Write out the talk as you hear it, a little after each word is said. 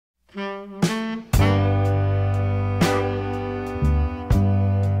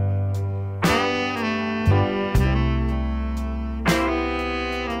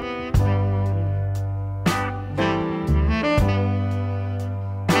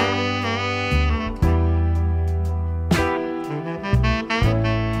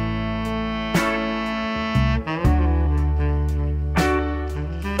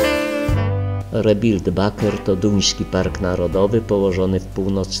Rebild Bakker to duński park narodowy położony w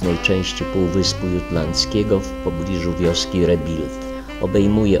północnej części Półwyspu Jutlandzkiego w pobliżu wioski Rebild.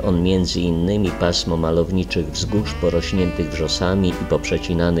 Obejmuje on m.in. pasmo malowniczych wzgórz porośniętych wrzosami i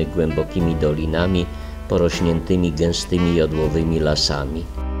poprzecinanych głębokimi dolinami porośniętymi gęstymi jodłowymi lasami.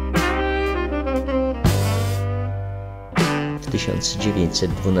 W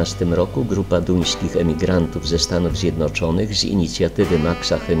 1912 roku grupa duńskich emigrantów ze Stanów Zjednoczonych z inicjatywy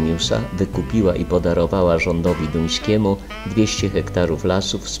Maxa Chemiusa wykupiła i podarowała rządowi duńskiemu 200 hektarów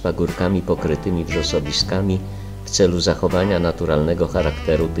lasów z pagórkami pokrytymi wrzosowiskami w celu zachowania naturalnego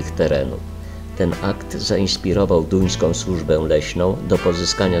charakteru tych terenów. Ten akt zainspirował duńską służbę leśną do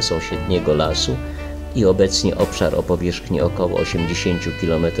pozyskania sąsiedniego lasu i obecnie obszar o powierzchni około 80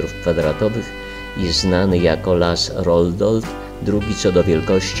 km² jest znany jako las Roldold, drugi co do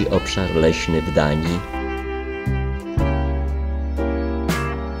wielkości obszar leśny w Danii.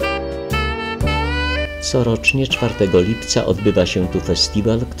 Corocznie 4 lipca odbywa się tu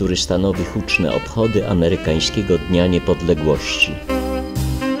festiwal, który stanowi huczne obchody amerykańskiego Dnia Niepodległości.